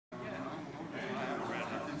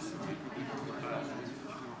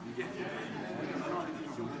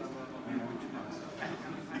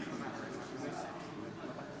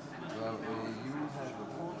Well, you have a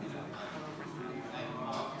 40 scarf.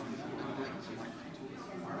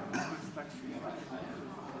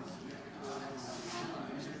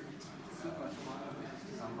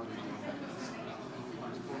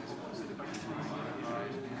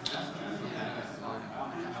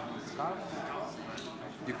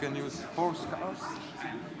 You can use 4 scarves.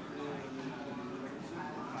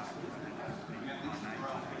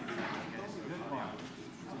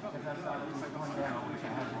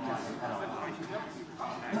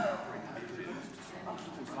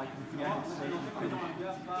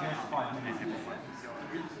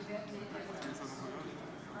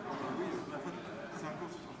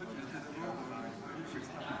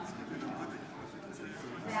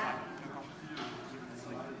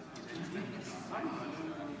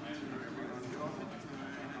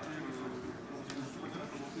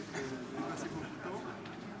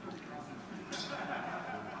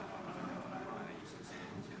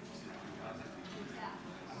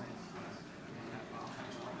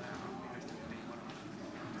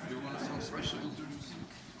 Special introducing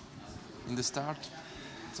in the start,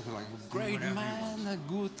 something like a great man, a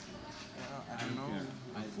good, I don't know,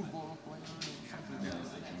 a football player, something like that.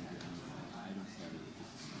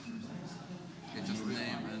 Okay, just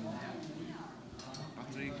name and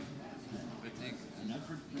Patrick. And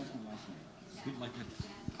Alfred, that's my last name. Good like it.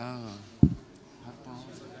 How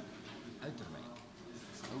pronounced? Uiterwijk.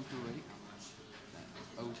 Uiterwijk?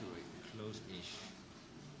 Uiterwijk. Close-ish.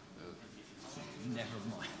 Never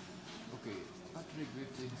mind. Okay, Patrick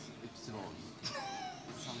with this Ipsilon. It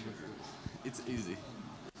sounds good. It's easy.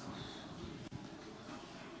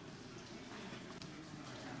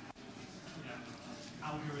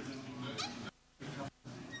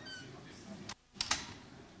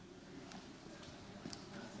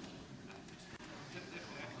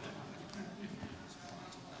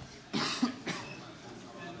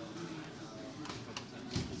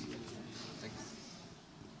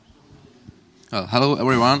 Well, hello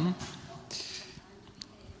everyone.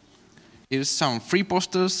 Here's some free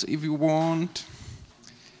posters if you want.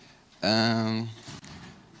 When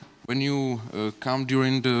you come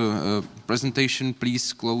during the presentation,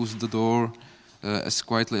 please close the door as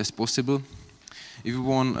quietly as possible. If you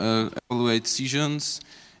want to evaluate sessions,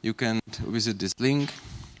 you can visit this link.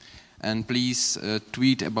 And please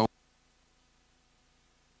tweet about,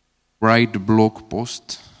 write blog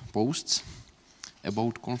posts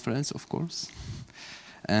about conference, of course.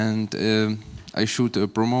 And I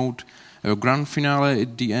should promote a grand finale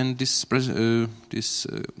at the end this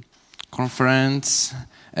conference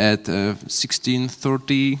at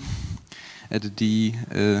 16:30 at the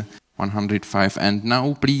 105. And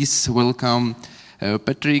now please welcome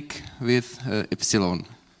Patrick with Ipsilon.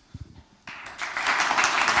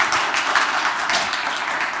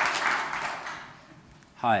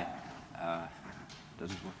 Hi.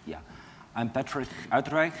 Does it work? Yeah. I'm Patrick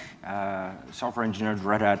Uiterwijk, software engineer at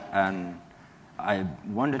Red Hat, and I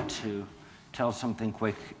wanted to tell something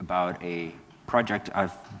quick about a project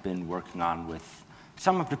I've been working on with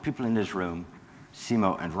some of the people in this room,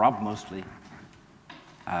 Simo and Rob mostly,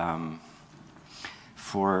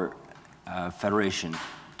 for Federation.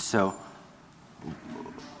 So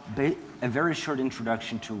a very short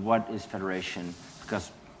introduction to what is Federation, because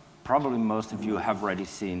probably most of you have already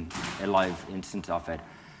seen a live instance of it.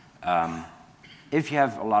 If you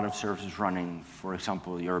have a lot of services running, for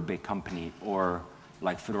example, you're a big company, or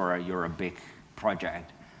like Fedora, you're a big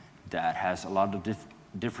project that has a lot of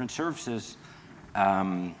different services,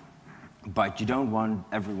 but you don't want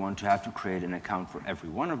everyone to have to create an account for every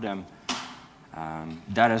one of them,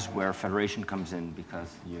 that is where Federation comes in,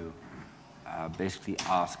 because you basically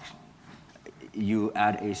you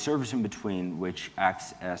add a service in between which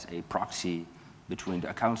acts as a proxy between the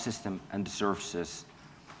account system and the services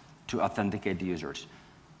to authenticate the users.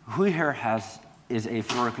 Who here is a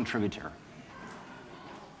Fedora contributor?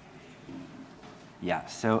 Yeah,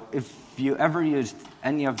 so if you ever used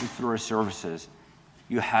any of the Fedora services,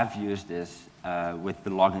 you have used this with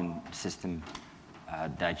the login system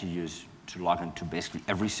that you use to log into basically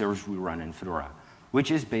every service we run in Fedora, which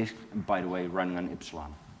is based, by the way, running on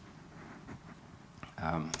Ipsilon.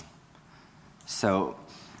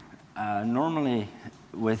 Normally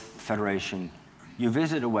with Federation, you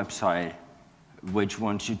visit a website which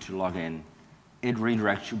wants you to log in. It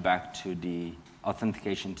redirects you back to the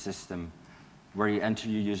authentication system where you enter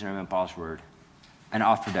your username and password. And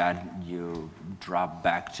after that, you drop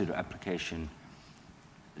back to the application,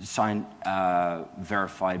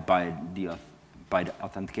 verified by the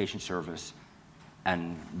authentication service,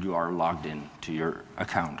 and you are logged in to your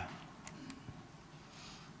account.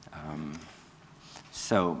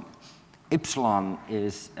 So Ipsilon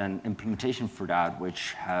is an implementation for that,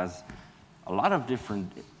 which has a lot of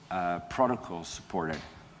different protocols supported,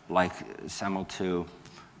 like SAML2,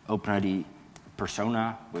 OpenID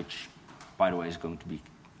Persona, which, by the way, is going to be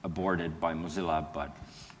aborted by Mozilla, but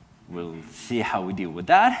we'll see how we deal with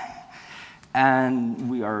that. And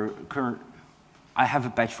we are I have a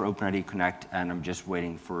patch for OpenID Connect, and I'm just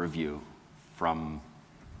waiting for review from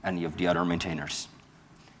any of the other maintainers,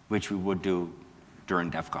 which we would do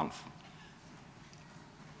during DevConf.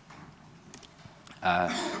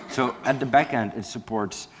 So at the back end, it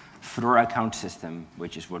supports Fedora account system,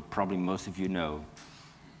 which is what probably most of you know.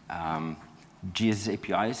 GSS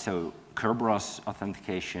API, so Kerberos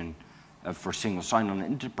authentication for single sign-on in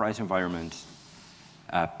enterprise environments.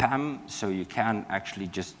 PAM, so you can actually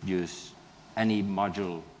just use any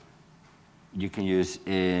module you can use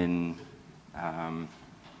in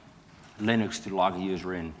Linux to log a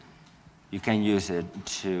user in. You can use it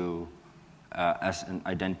to as an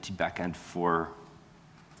identity backend for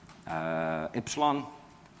Ipsilon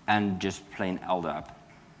and just plain LDAP.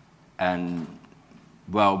 And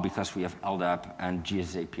well, because we have LDAP and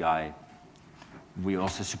GSS API, we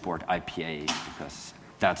also support IPA because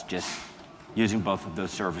that's just using both of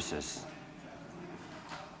those services.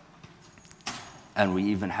 And we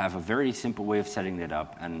even have a very simple way of setting that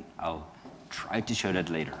up, and I'll try to show that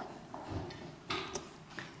later.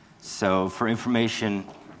 So for information,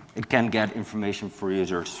 it can get information for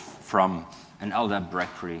users from an LDAP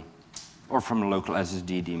directory or from a local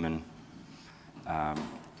SSD daemon.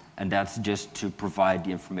 And that's just to provide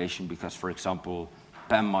the information because, for example,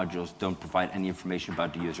 PAM modules don't provide any information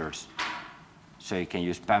about the users. So you can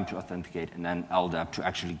use PAM to authenticate and then LDAP to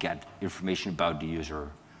actually get information about the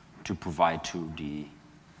user to provide to the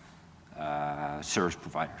service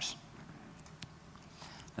providers.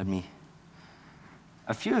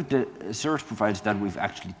 A few of the service providers that we've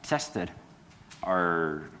actually tested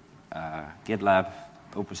are GitLab,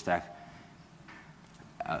 OpenStack.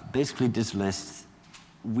 Basically, this list,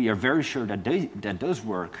 we are very sure that those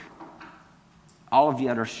work. All of the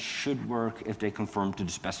others should work if they conform to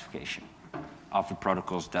the specification of the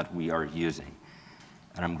protocols that we are using.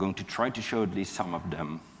 And I'm going to try to show at least some of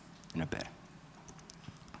them in a bit.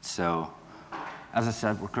 So, as I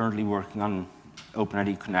said, we're currently working on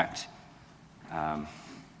OpenID Connect.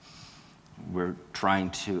 We're trying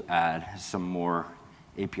to add some more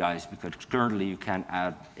APIs because currently you can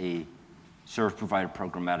add a service provider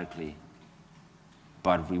programmatically,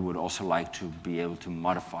 but we would also like to be able to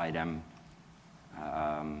modify them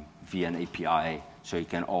via an API so you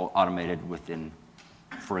can all automate it within,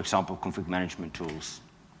 for example, config management tools.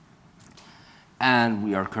 And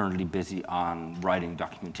we are currently busy on writing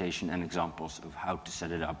documentation and examples of how to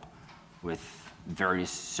set it up with various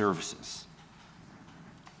services.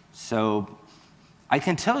 So I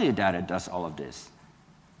can tell you that it does all of this.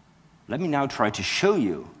 Let me now try to show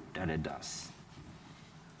you that it does.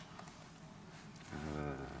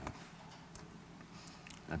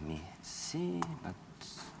 Let me see.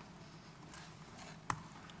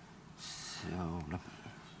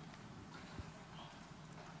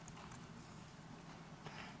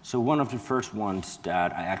 So one of the first ones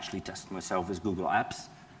that I actually tested myself is Google Apps.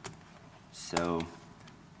 So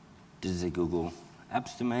this is a Google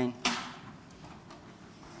Apps domain.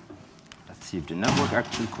 Let's see if the network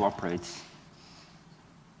actually cooperates.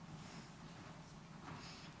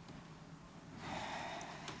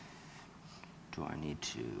 Do I need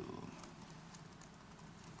to?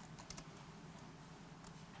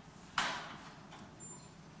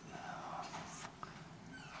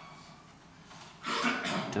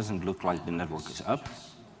 Doesn't look like the network is up.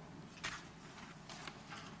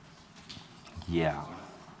 Yeah.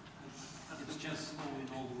 It's just slow in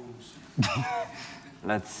all rooms.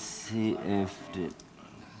 Let's see if the...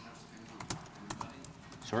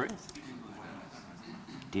 Sorry?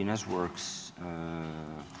 DNS works.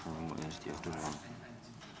 Chrome is the other one.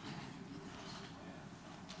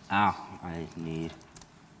 I need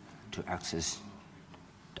to access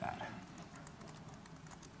that.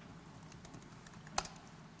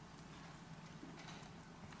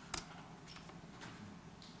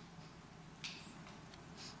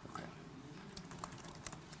 Okay.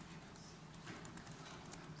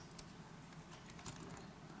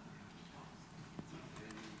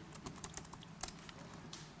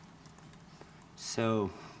 So,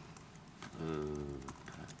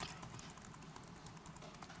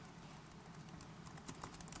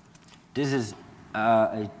 this is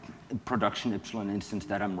a production Ipsilon instance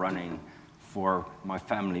that I'm running for my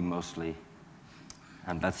family mostly.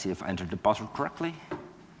 And let's see if I entered the password correctly.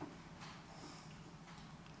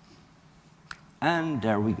 And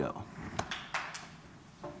there we go.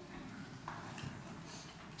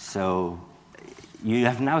 So you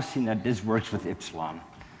have now seen that this works with Ipsilon.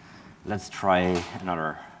 Let's try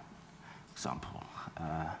another example.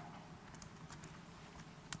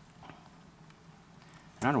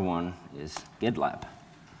 Another one is GitLab,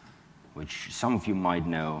 which some of you might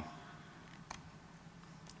know.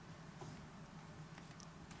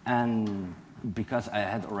 And because I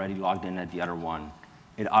had already logged in at the other one,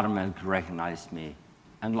 it automatically recognized me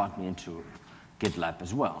and logged me into GitLab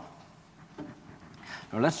as well.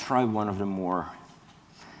 Now let's try one of the more,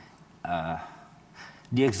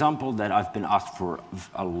 the example that I've been asked for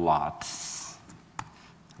a lot.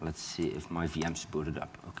 Let's see if my VM's booted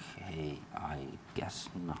up. Okay, I guess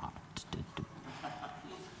not.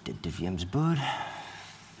 Did the VMs boot?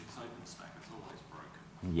 It's OpenStack, it's always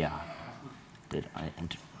broken. Yeah. Did I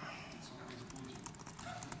enter?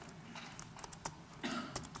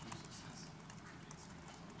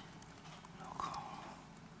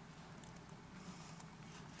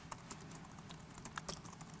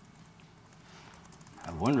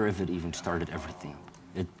 I wonder if it even started everything.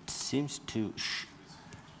 It seems to.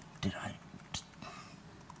 Did I?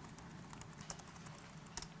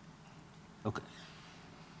 Okay.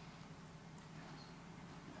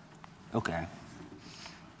 Okay.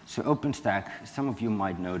 So OpenStack, some of you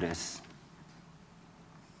might know this.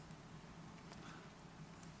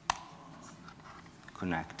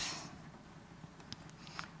 Connect.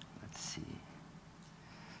 Let's see.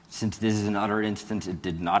 Since this is another instance, it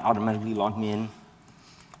did not automatically log me in,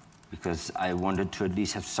 because I wanted to at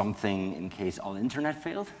least have something in case all internet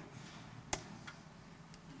failed.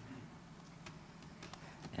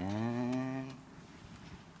 And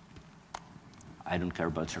I don't care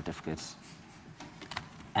about certificates.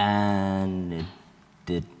 And it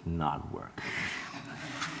did not work.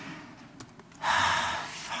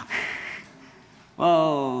 Fuck.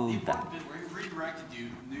 Well, The important bit where it redirected you,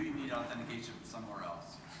 knew you needed authentication from somewhere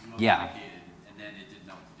else. You Yeah. authenticated, and then it didn't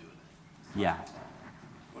know what to do with it. yeah.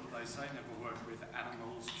 What did I say? Never work with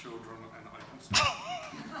animals, children, and OpenStack.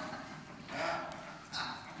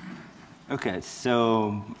 Okay,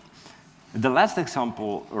 so the last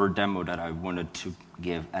example or demo that I wanted to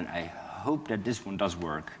give, and I hope that this one does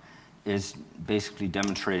work, is basically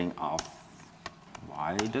demonstrating of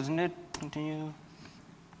why doesn't it continue?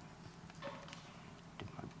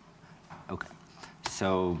 Okay,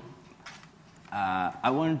 so I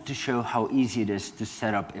wanted to show how easy it is to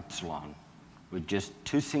set up Ipsilon with just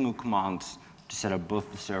 2 single commands to set up both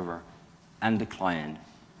the server and the client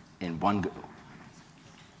in one go.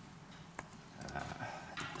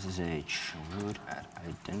 SSH root at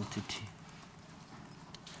identity.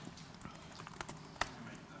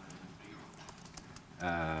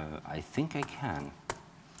 I think I can.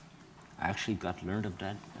 I actually got learned of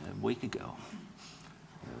that a week ago.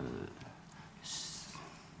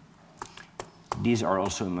 These are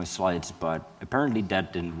also in my slides, but apparently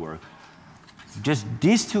that didn't work. Just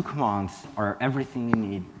these 2 commands are everything you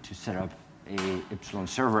need to set up a Ipsilon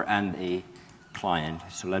server and a client.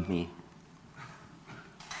 So let me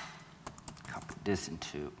copy this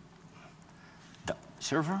into the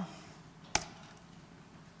server.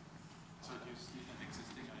 So do you see an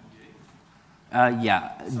existing IPA?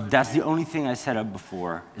 Yeah, that's the only thing I set up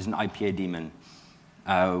before is an IPA daemon,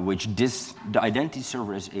 which the identity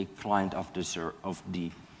server is a client of the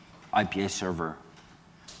IPA server.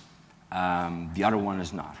 The other one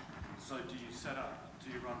is not. So do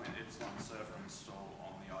you run an Ipsilon server install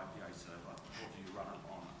on the IPA server, or do you run it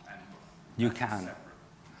on Anvil? You can. Separate.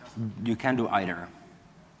 You can do either.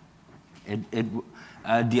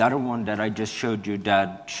 The other one that I just showed you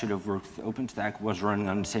that should have worked with OpenStack was running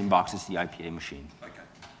on the same box as the IPA machine. Okay.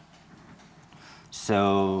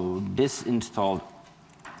 So this installed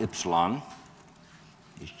Ipsilon.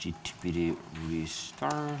 HTTP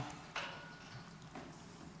restart.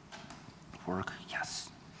 Work, yes.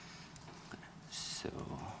 Okay. So,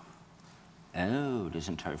 oh, this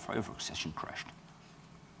entire Firefox session crashed.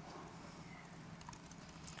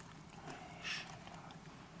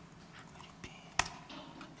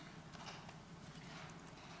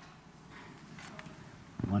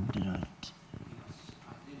 What did I do?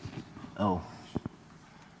 Oh,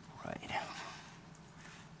 right.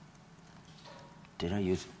 Did I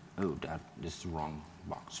use, oh, this is the wrong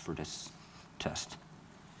box for this test.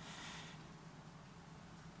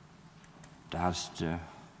 That's the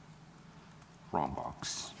wrong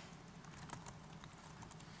box.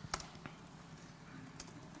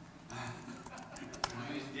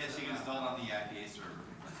 Yes, you can install it on the IPA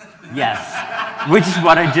server. Yes, which is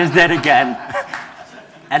what I just did again.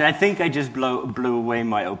 And I think I just blew away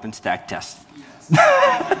my OpenStack test. Yes.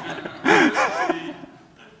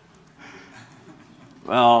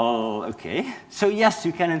 Well, okay. So yes,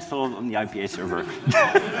 you can install it on the IPA server.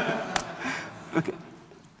 Okay.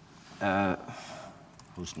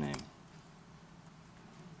 Hostname.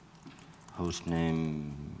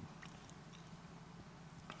 Hostname.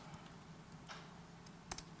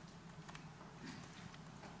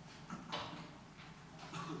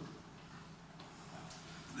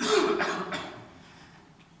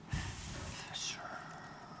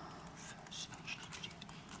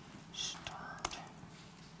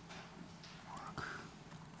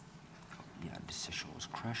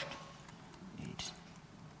 Crashed. 8.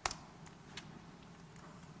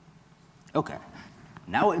 Okay.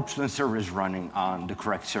 Now Ipsilon server is running on the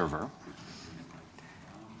correct server.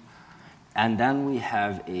 And then we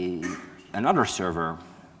have another server,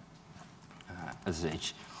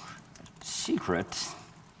 SH secret.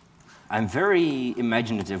 I'm very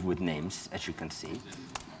imaginative with names, as you can see.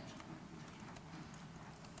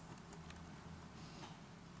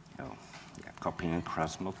 Oh, yeah, copying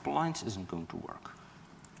across multiple lines isn't going to work.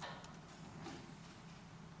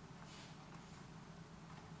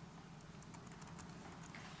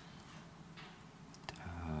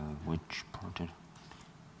 Which part did?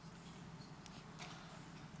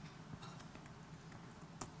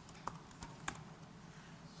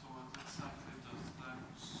 So what exactly does that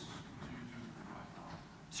do right now?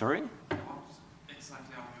 Sorry? What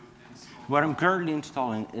exactly are you installing? What I'm currently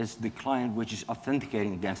installing is the client which is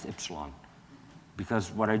authenticating against Ipsilon.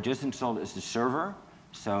 Because what I just installed is the server,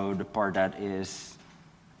 so the part that is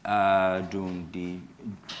doing the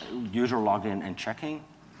user login and checking.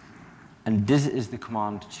 And this is the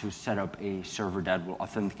command to set up a server that will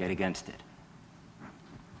authenticate against it.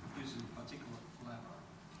 Using a particular flavor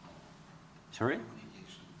Sorry?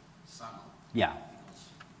 communication channel. Yeah, Because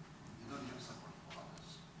you don't use separate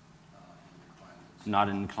folders in the client. not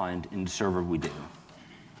in the client, in the server we do. Did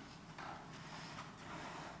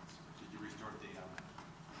you restore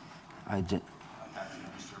the I did. admin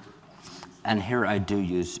on the server? And here I do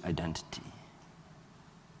use identity.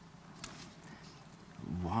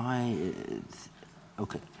 Why is,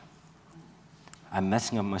 okay. I'm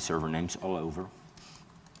messing up my server names all over.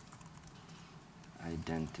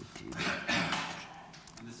 Identity.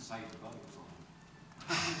 And this is how you debug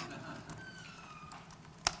it.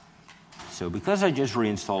 So because I just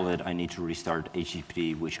reinstalled it, I need to restart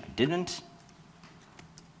HTTP, which I didn't.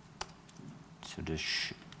 So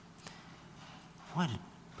this what?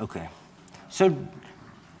 Okay. So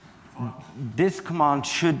this command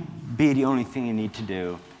should be the only thing you need to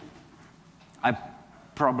do. I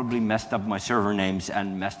probably messed up my server names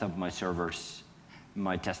and messed up my servers,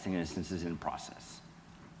 my testing instances in process.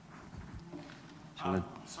 So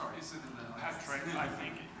Sorry, is it in the Patrick, I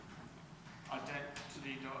think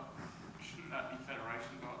identity dot, shouldn't that be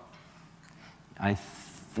federation dot? I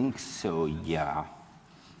think so, yeah.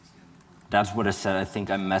 That's what I said. I think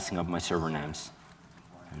I'm messing up my server names.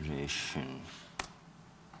 Federation.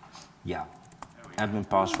 Yeah. Admin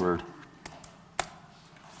password.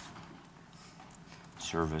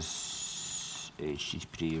 Service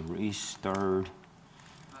HTTP restart.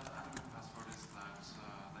 That admin password is that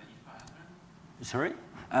the IPA admin? Sorry?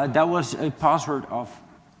 That was a password of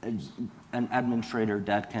an administrator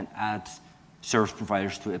that can add service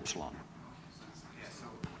providers to Ipsilon. Yeah, so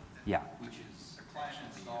Yeah. which is the client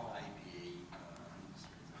install IPA in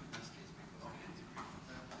this case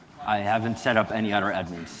because I haven't set up any other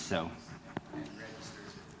admins, so. it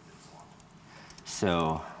registers it with Ipsilon.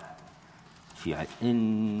 So, via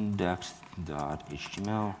index.html,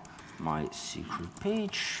 my secret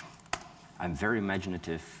page. I'm very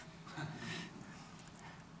imaginative.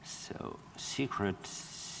 So, secret.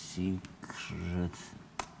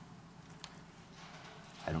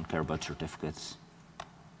 I don't care about certificates.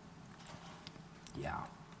 Yeah.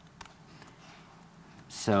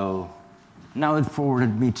 So, now it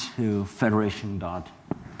forwarded me to federation dot,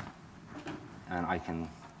 and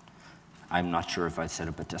I'm not sure if I set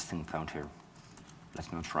up a testing account here.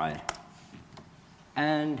 Let's not try it.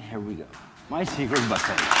 And here we go. My secret bug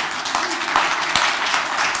page.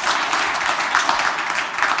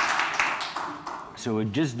 So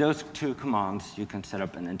with just those two commands, you can set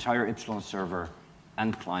up an entire Ipsilon server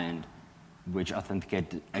and client which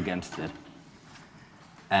authenticate against it.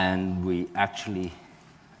 And we actually,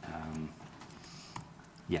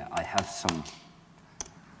 yeah, I have some,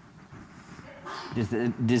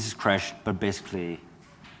 this is crashed, but basically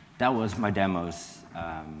that was my demos.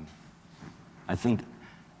 I think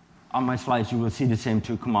on my slides you will see the same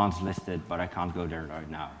two commands listed, but I can't go there right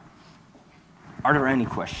now. Are there any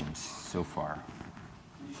questions so far?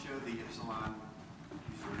 Can you show the Ipsilon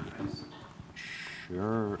user interface?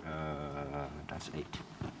 Sure, that's 8.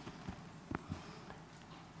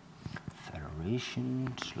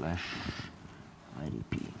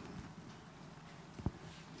 federation/IDP.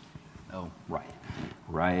 Oh,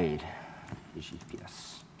 right,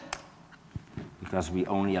 HTTPS. Because we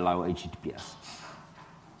only allow HTTPS.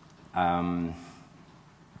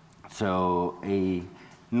 So a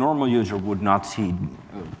normal user would not see,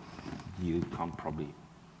 you can't probably.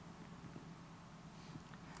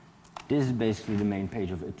 This is basically the main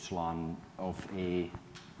page of Ipsilon of a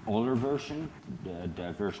older version,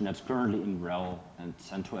 the version that's currently in RHEL and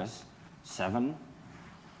CentOS 7.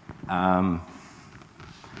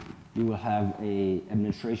 You will have a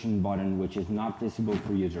administration button which is not visible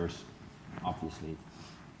for users, obviously,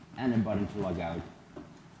 and a button to log out.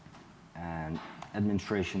 And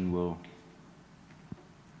administration will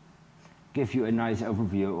give you a nice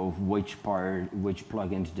overview of which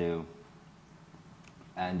plugins do,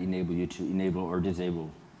 and enable you to enable or disable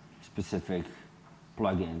specific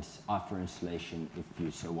plugins after installation if you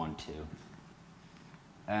so want to.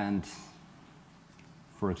 And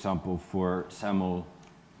for example, for SAML,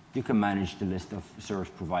 you can manage the list of service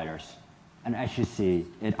providers. And as you see,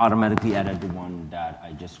 it automatically added the one that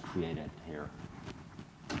I just created here.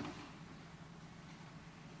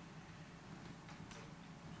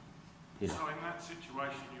 So in that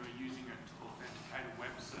situation, you are using it to authenticate a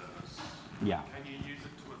web service. Yeah. Can you use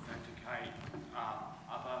it to authenticate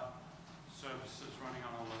other services running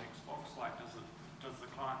on a Linux box? Like, does the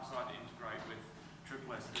client side integrate with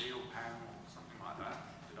SSD or PAM or something like that?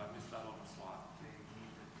 Did I miss that on the slide?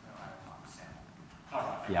 All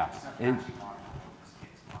right. Yeah. So anything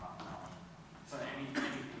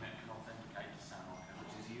that can authenticate to SAML,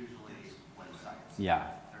 which is usually websites. Yeah.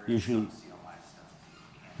 Usually,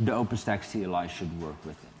 the OpenStack CLI should work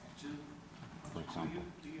with it, for example.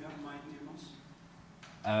 Do you have my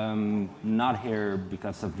demos? Not here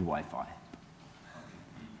because of the Wi-Fi.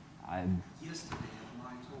 Yesterday at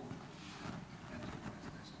my talk, Enterprise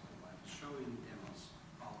Desktop, I was showing demos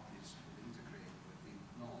how this will integrate within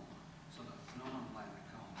GNOME, so that non-online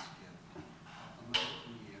accounts get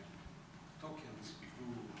automatically tokens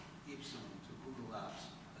through Ipsilon to Google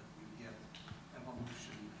Apps, that we get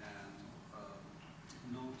evolution and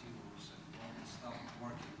Nautilus and all this stuff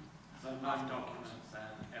working. So most documents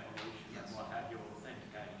and evolution Yes. and what have you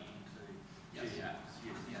authenticating into Yes. GApps.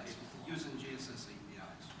 Yes, using GSS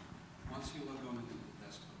APIs. Once you log on to the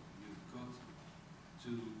desktop, you go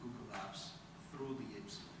to Google Apps through the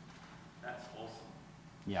Ipsilon. That's awesome.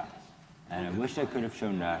 Yeah. And I wish I could have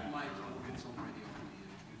shown that. My talk, it's already on the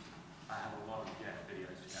YouTube. I have a lot of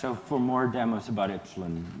videos. So for more demos about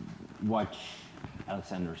Ipsilon, watch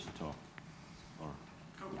Alexander's talk.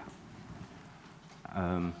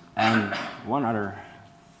 And one other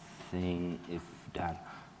thing, if that,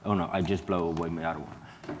 oh no, I just blow away my other one.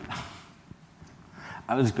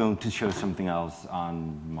 I was going to show something else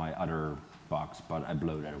on my other box, but I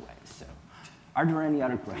blew that away. So, are there any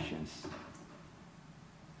other questions?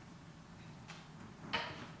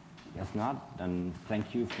 If not, then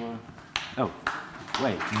thank you for. Oh,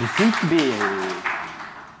 wait, there seems to be a.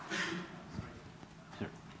 Sure.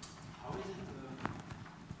 How is it the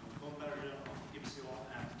comparison of Ipsilon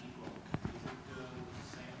and Ipsilon? Is it the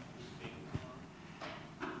same thing?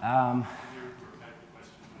 Can you repeat the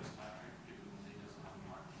question to us, Patrick, given that he doesn't have a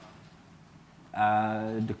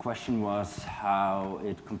microphone? The question was how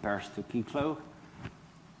it compares to Keycloak.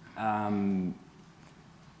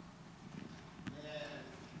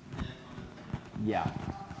 Yeah.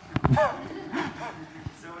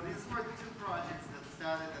 So these were two projects that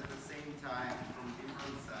started at the same time from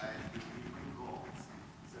different sides with different goals.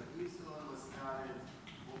 So Ipsilon was started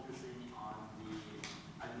focusing on the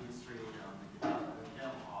administrator, on the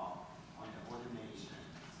DevOps, on the automation.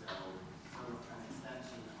 So sort of an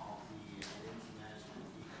extension of the identity management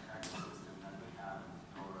ecosystem that we have in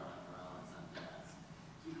Aura, RHEL, and CentOS.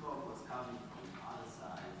 Keycloak was coming from the other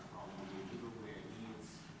side, from the middleware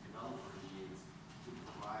needs, developer needs, to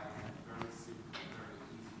provide a very simple, very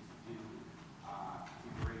easy to do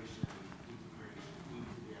integration into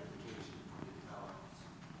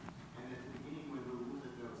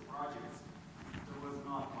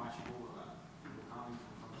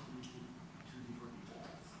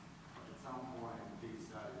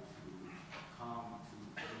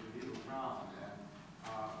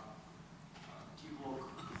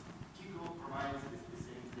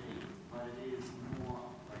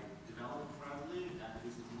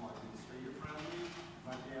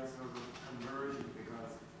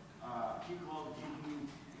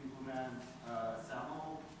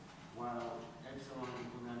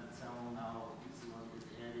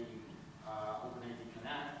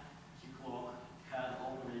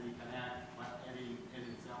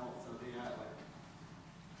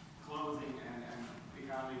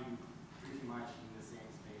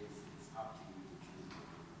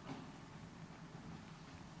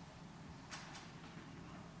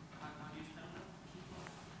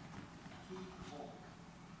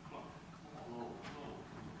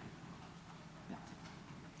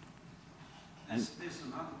There's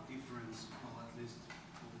another difference, well, at least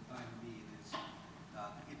for the time being, is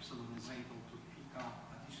that Ipsilon is able to pick up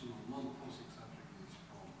additional non-POSIX attributes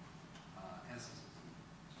from SSL.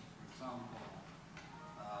 So, for example,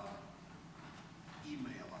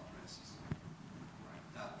 email addresses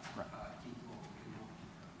that Keycloak cannot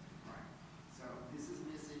pick up. Right. So this is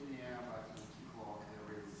missing there, but in Keycloak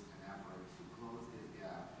there is an effort to close this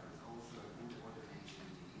gap. There's also a good automation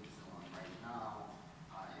in Ipsilon right now.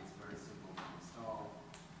 It's very simple to install.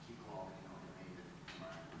 Keycloak can automate it.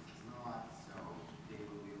 This is not, so they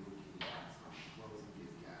will be looking at sort of closing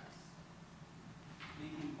these gaps. The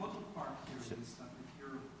important part here is that if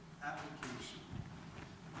your application,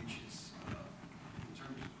 which is in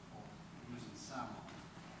terms of using SAML,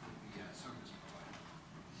 would be a service provider.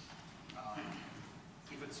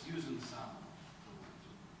 If it's using SAML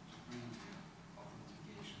to bring the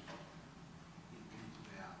authentication into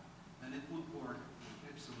the app, then it would work with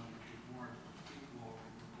Ipsilon, it would work with Keycloak,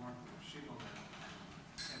 it would work with Shibboleth,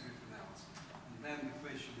 and everything else. And then the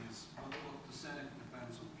question is, what to set it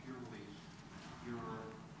depends on purely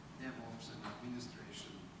your DevOps and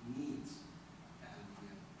administration needs and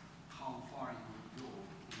how far you would go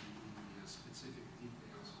in the specific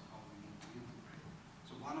details of how we need to integrate.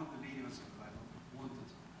 So one of the videos that I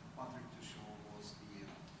wanted Patrick to show was the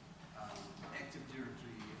Active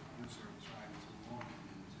Directory user trying to log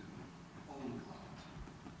into own cloud,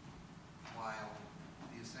 while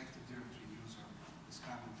this Active Directory user is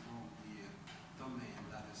coming from the domain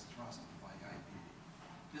that is trusted by IP.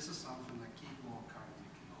 This is something that Keycloak currently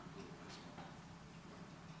cannot do as well.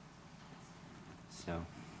 So,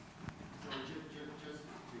 Just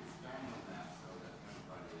to expand on that so that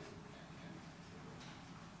everybody can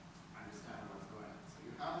understand what's going on. So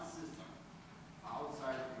you have a system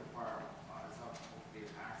outside of your firewall, outside of the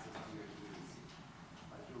access to your UEC.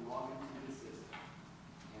 But you log into the system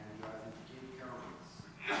and you authenticate carriers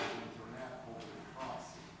on the internet over the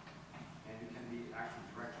proxy. And you can be active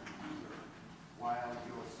directory user while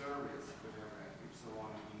your service, whatever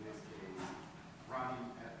Ipsilon in this case,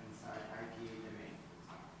 running inside IPA domain, for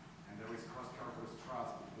example. And there is cross-campus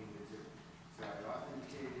trust between the two. So you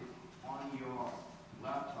authenticate it on your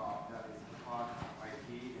laptop that is a part of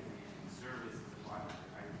IPA domain and service is a part of the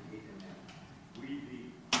IPA domain. With the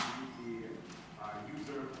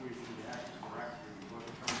user who is in the Active Directory, what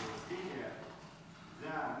the terminal ticket,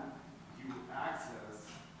 then you access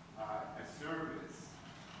a service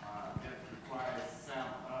that requires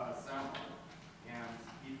sample, and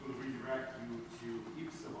it will redirect you to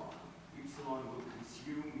Ipsilon. Ipsilon will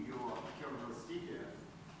consume your kernel ticket,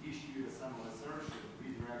 issue a sample assertion,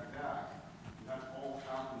 redirect back. That all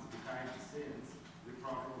happens behind the scenes, the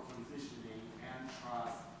proper transitioning and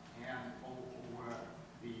trust and all over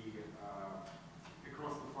the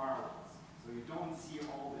across the firewalls. So you don't see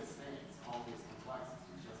all these things, all these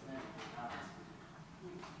complexities, just magically happens for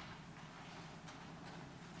you.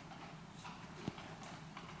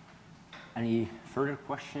 any further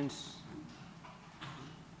questions?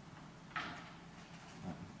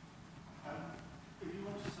 If you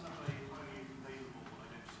want to set up a highly available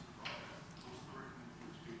identity provider, what's the recommendation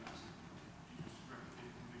to do that? Do you just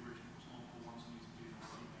replicate configuration across multiple ones and you can do the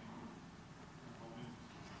same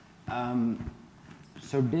thing?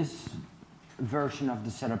 So this version of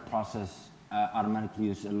the setup process automatically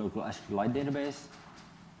uses a local SQLite database.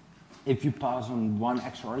 If you pass on one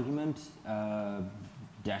extra argument,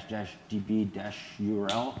 --db--url,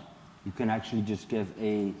 you can actually just give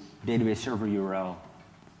a database server URL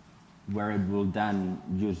where it will then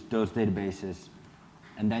use those databases,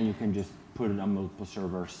 and then you can just put it on multiple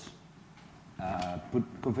servers,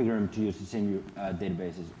 configure them to use the same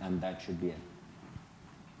databases, and that should be it.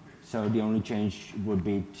 So the only change would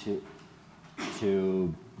be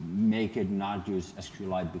to make it not use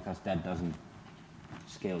SQLite because that doesn't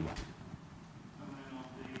scale well. And then on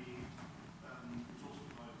the resource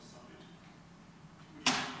provider side, would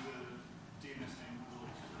you use a DNS name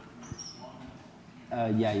results to the nearest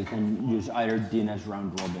one? Yeah, you can use either DNS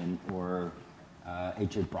round robin or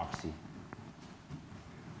HA proxy,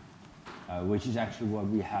 which is actually what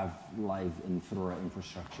we have live in Fedora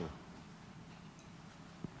infrastructure.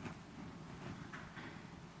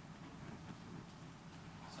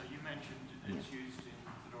 So you mentioned it's used in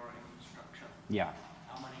Fedora infrastructure. Yeah.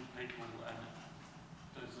 How many people and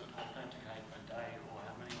does it authenticate a day, or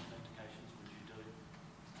how many authentications would you do?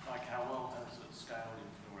 Like how well has it scaled in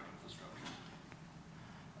Fedora infrastructure?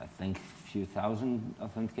 I think a few thousand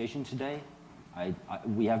authentications a day.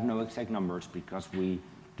 We have no exact numbers because we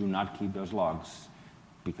do not keep those logs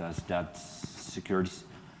because that's security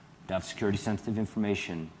sensitive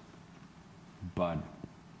information, but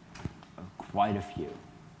quite a few.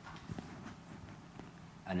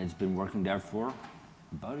 and it's been working there for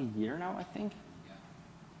about a year now, I think.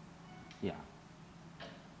 Yeah.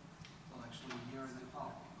 Well, actually, a year and a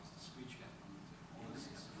half, because the switch happened August,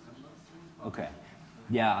 September. Okay.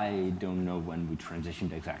 Yeah, I don't know when we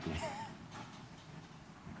transitioned exactly.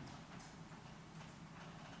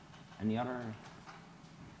 Any other?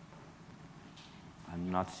 I'm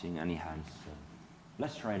not seeing any hands, so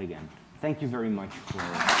let's try it again. Thank you very much for...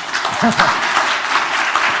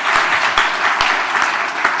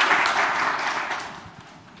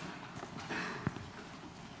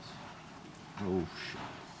 Oh, shit.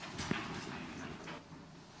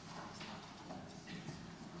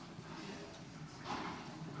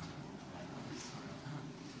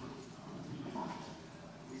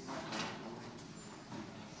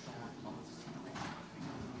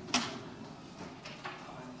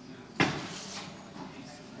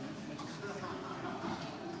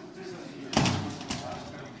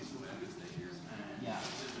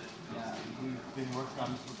 We've been working on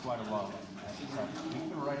this for quite a while. We've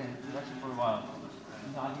been writing direction for a while.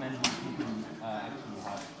 Not many people actually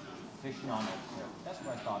have vision on it, so that's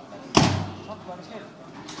what I thought. Let's talk about it here.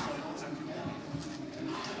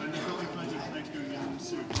 And you're probably planning to connect again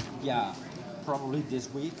soon. Yeah, probably this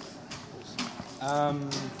week.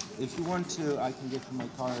 If you want to, I can give you my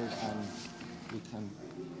card and we can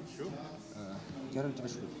get in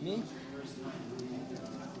touch with me.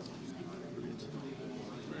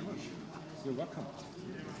 Very much. You're welcome.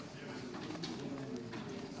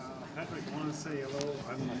 Patrick, I want to say hello.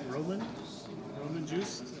 I'm Roman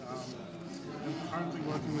Just. I'm currently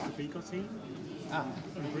working with the Pico team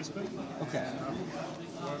in Brisbane. Okay.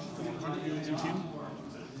 I've contributed to Tim.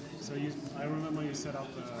 So I remember you set up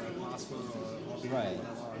the password or login. Right. Or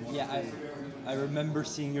whatever. Yeah, I remember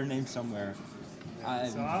seeing your name somewhere. So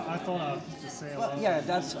I thought I'd just say hello. Well, yeah,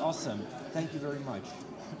 that's awesome. Thank you very much.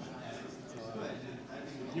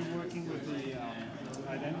 You're working with the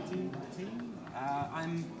identity team?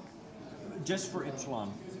 I'm just for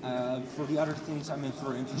Ipsilon. For the other things, I'm in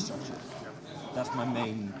for infrastructure. That's my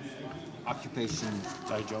main occupation.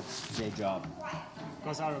 Day job.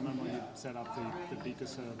 Because I remember you set up the Pico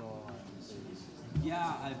server.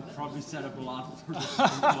 Yeah, I've probably set up a lot for this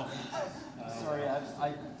people. Sorry,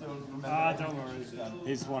 I don't remember. Don't worry.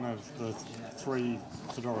 He's one of the 3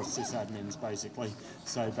 Fedora sysadmins, basically.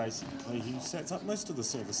 So basically, he sets up most of the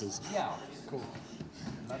services. Yeah. Cool.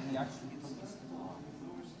 Let me actually put this.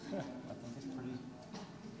 I think it's pretty.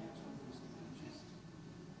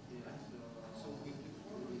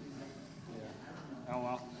 Oh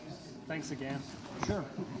well. Thanks again. Sure.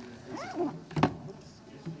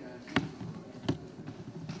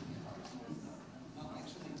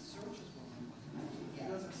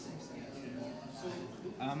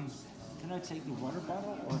 Can I take the water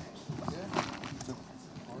bottle or?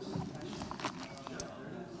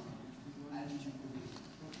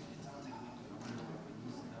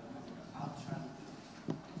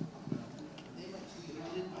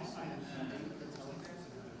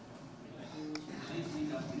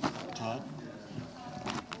 Todd?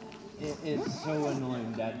 It's so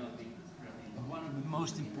annoying that one of the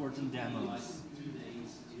most important demos.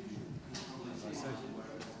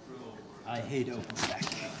 I hate OpenStack.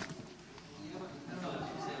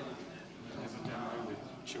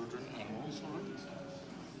 Children animals, right?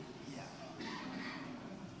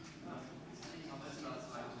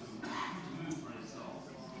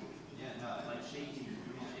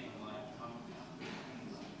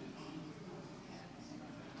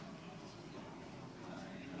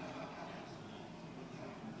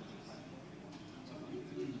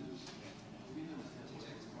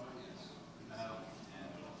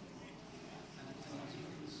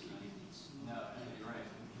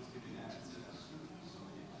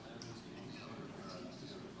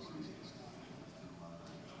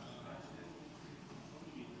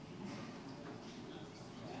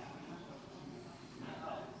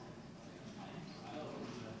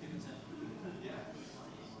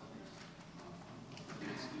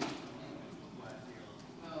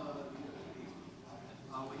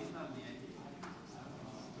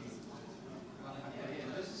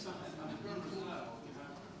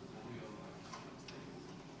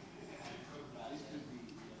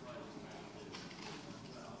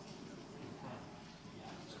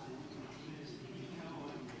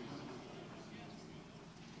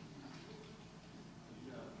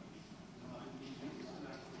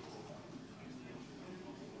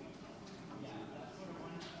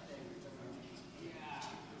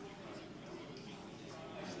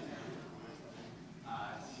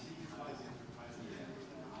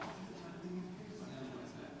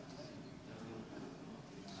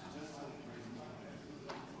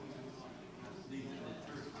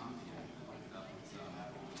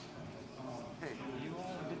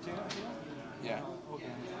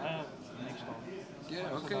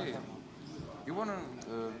 Okay. You wanna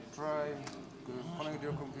try connect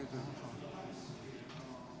your computer?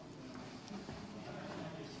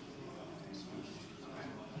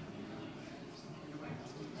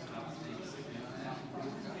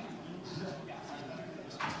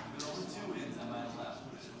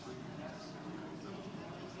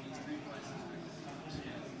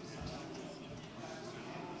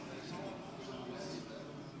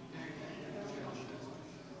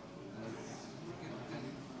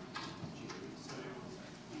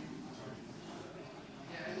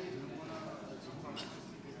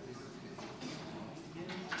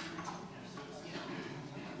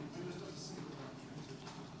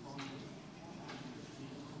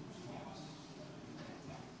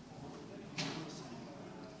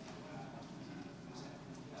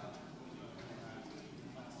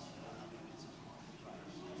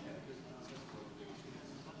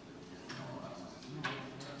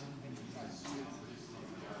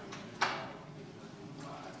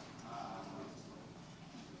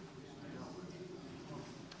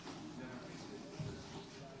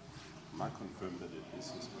 I confirm that it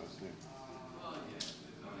is his first name.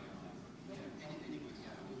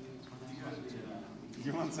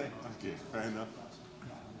 You want to say? Okay, fair enough.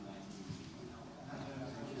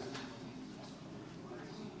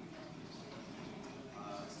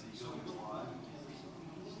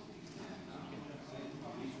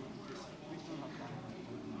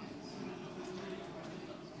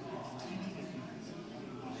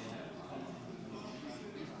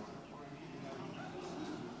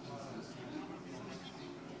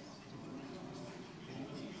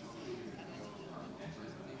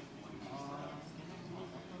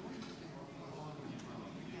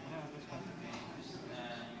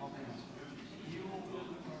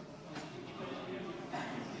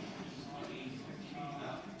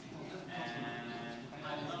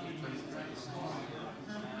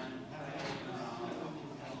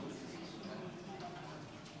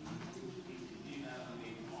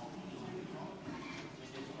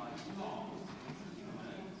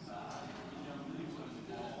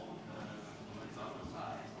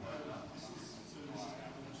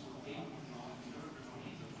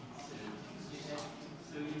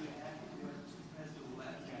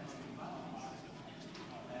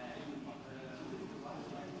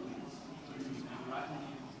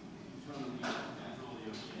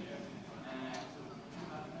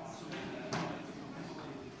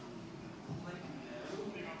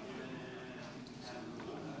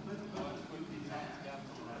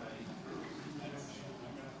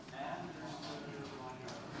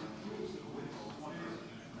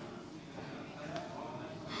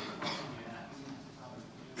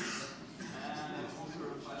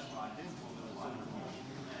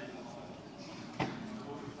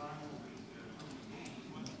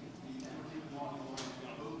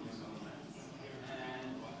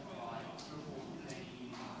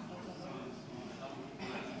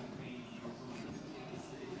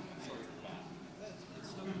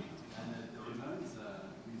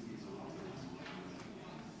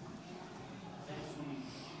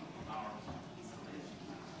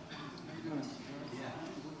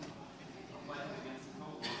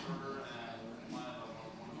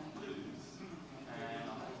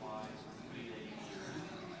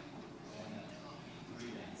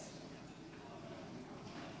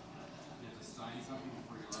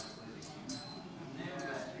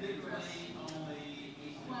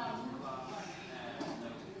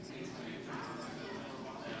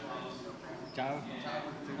 Ciao.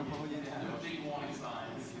 Tengo poco de idea.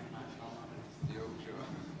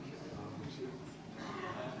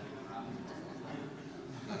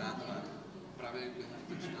 Právě když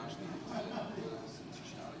to čítáš, si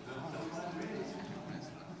přišel.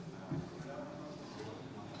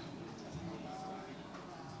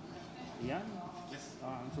 Ian? Yes.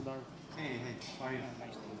 I'm Sudar. Hey, how are you?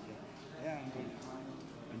 Nice to meet you. Yeah, I'm good.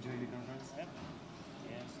 Enjoying the conference? Yep.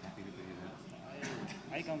 Yes. Happy to hear that.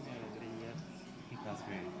 I come here every year That's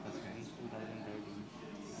great, that's great. since 2013.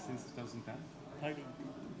 Since 2010? 13.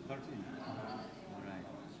 13? All right.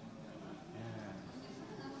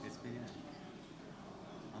 Yeah. It's been